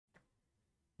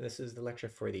This is the lecture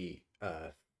for the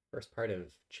first part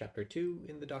of Chapter 2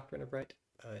 in the Doctrine of Right,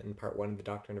 in Part 1 of the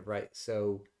Doctrine of Right.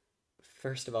 So,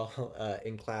 first of all,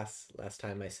 in class last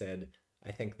time I said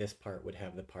I think this part would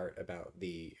have the part about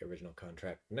the original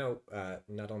contract. No,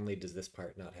 not only does this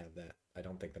part not have that, I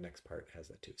don't think the next part has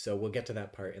that too. So we'll get to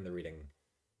that part in the reading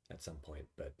at some point,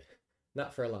 but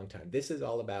not for a long time. This is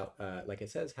all about, like it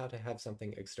says, how to have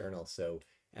something external. So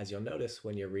as you'll notice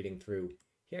when you're reading through,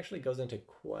 he actually goes into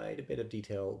quite a bit of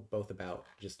detail, both about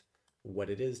just what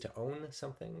it is to own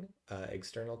something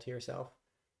external to yourself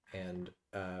and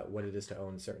what it is to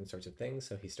own certain sorts of things.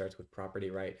 So he starts with property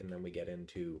right, and then we get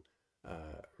into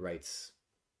rights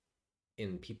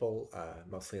in people,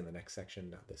 mostly in the next section,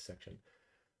 not this section.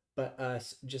 But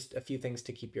just a few things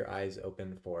to keep your eyes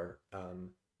open for.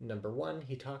 Number one,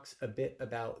 he talks a bit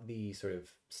about the sort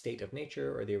of state of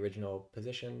nature or the original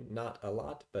position, not a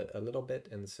lot, but a little bit.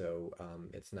 And so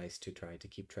it's nice to try to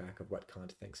keep track of what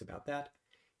Kant thinks about that.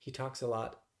 He talks a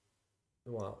lot,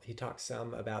 well, he talks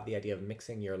some about the idea of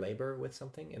mixing your labor with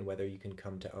something and whether you can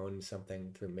come to own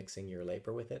something through mixing your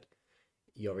labor with it.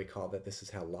 You'll recall that this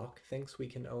is how Locke thinks we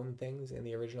can own things in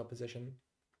the original position,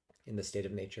 in the state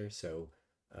of nature. So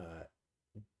uh,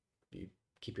 you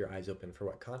keep your eyes open for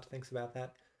what Kant thinks about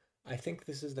that. I think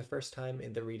this is the first time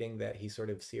in the reading that he sort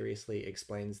of seriously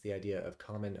explains the idea of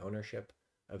common ownership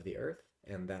of the earth,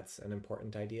 and that's an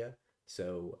important idea.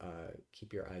 So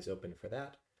keep your eyes open for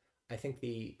that. I think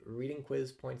the reading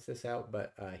quiz points this out,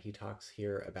 but he talks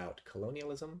here about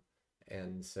colonialism,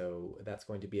 and so that's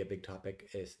going to be a big topic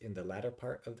is in the latter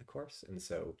part of the course, and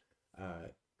so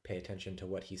pay attention to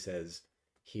what he says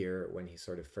here when he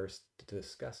sort of first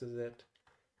discusses it.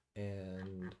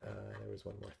 And there was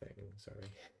one more thing, sorry.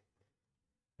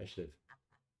 I should have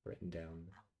written down.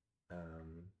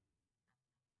 Um,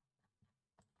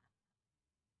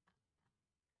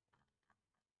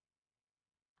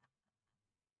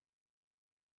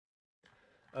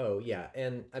 oh, yeah,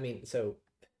 and I mean, so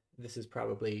this is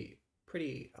probably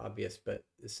pretty obvious, but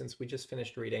since we just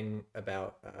finished reading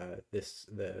about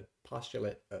the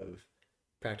postulate of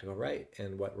practical right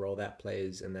and what role that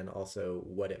plays, and then also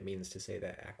what it means to say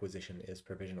that acquisition is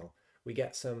provisional, we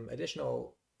get some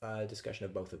additional discussion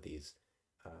of both of these.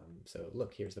 So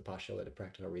look, here's the postulate of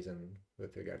practical reason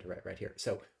with regard to right here.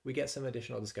 So we get some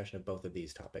additional discussion of both of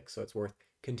these topics. So it's worth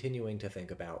continuing to think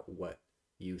about what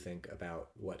you think about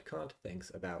what Kant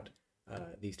thinks about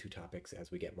these two topics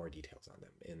as we get more details on them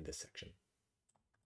in this section.